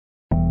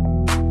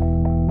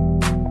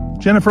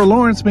Jennifer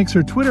Lawrence makes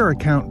her Twitter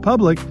account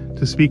public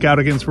to speak out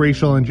against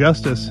racial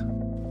injustice.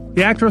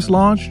 The actress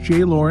launched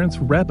J. Lawrence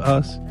Rep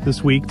Us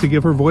this week to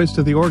give her voice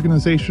to the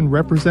organization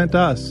Represent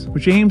Us,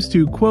 which aims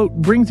to, quote,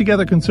 bring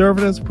together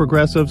conservatives,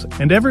 progressives,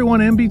 and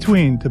everyone in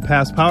between to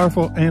pass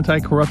powerful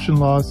anti-corruption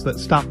laws that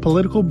stop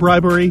political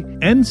bribery,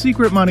 end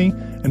secret money,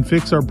 and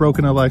fix our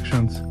broken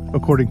elections,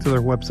 according to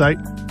their website.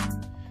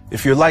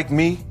 If you're like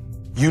me,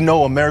 you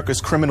know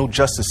America's criminal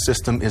justice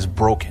system is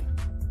broken.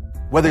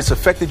 Whether it's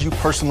affected you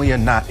personally or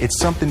not, it's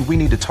something we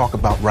need to talk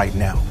about right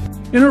now.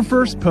 In her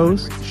first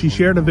post, she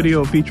shared a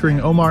video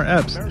featuring Omar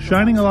Epps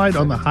shining a light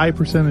on the high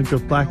percentage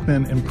of black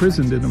men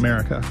imprisoned in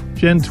America.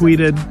 Jen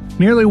tweeted,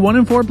 "Nearly 1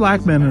 in 4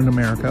 black men in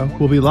America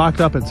will be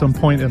locked up at some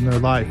point in their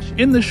life."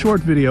 In this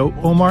short video,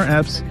 Omar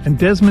Epps and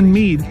Desmond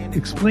Meade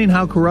explain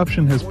how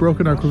corruption has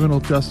broken our criminal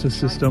justice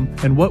system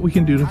and what we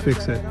can do to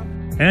fix it.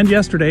 And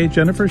yesterday,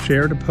 Jennifer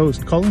shared a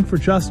post calling for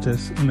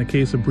justice in the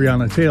case of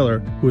Breonna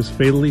Taylor, who was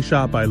fatally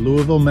shot by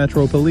Louisville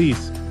Metro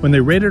Police when they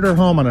raided her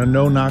home on a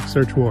no-knock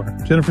search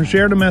warrant. Jennifer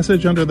shared a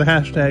message under the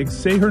hashtag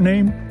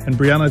 #SayHerName and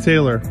Breonna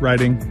Taylor,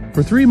 writing,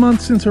 "For 3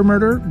 months since her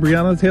murder,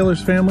 Breonna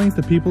Taylor's family,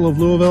 the people of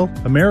Louisville,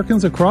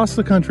 Americans across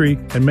the country,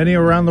 and many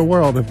around the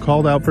world have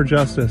called out for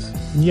justice.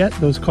 And yet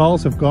those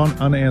calls have gone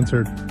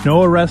unanswered.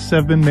 No arrests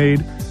have been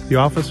made. The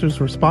officers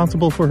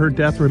responsible for her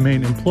death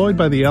remain employed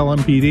by the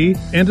LMPD,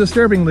 and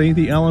disturbingly,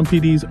 the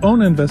LMPD's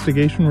own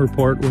investigation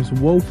report was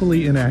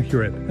woefully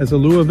inaccurate. As a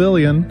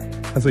Louisvillian,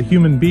 as a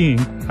human being,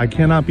 I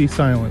cannot be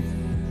silent."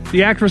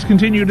 The actress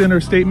continued in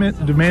her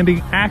statement,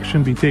 demanding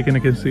action be taken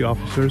against the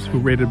officers who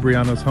raided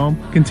Breonna's home,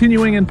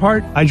 continuing in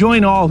part, "I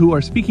join all who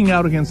are speaking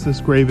out against this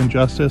grave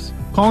injustice,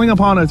 calling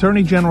upon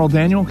Attorney General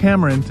Daniel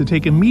Cameron to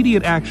take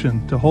immediate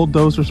action to hold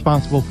those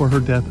responsible for her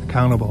death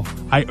accountable.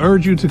 I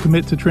urge you to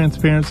commit to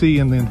transparency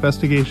in the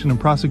investigation and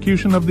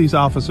prosecution of these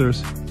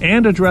officers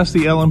and address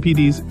the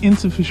LMPD's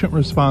insufficient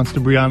response to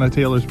Breonna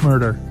Taylor's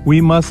murder. We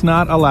must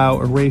not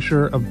allow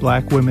erasure of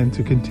black women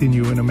to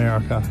continue in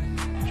America."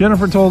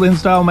 Jennifer told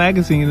InStyle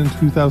magazine in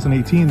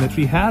 2018 that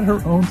she had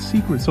her own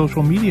secret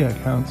social media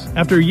accounts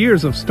after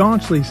years of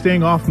staunchly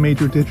staying off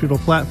major digital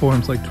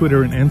platforms like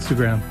Twitter and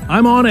Instagram.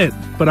 "I'm on it,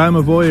 but I'm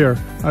a voyeur.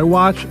 I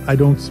watch, I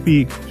don't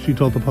speak," she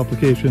told the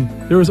publication.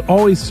 "There is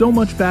always so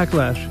much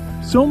backlash.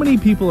 So many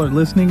people are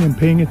listening and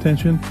paying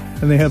attention,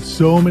 and they have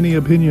so many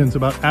opinions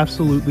about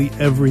absolutely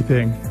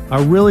everything.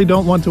 I really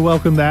don't want to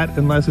welcome that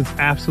unless it's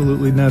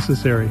absolutely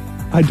necessary.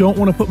 I don't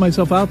want to put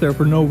myself out there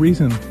for no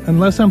reason.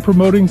 Unless I'm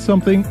promoting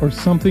something or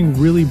something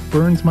really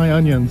burns my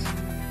onions,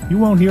 you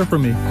won't hear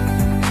from me."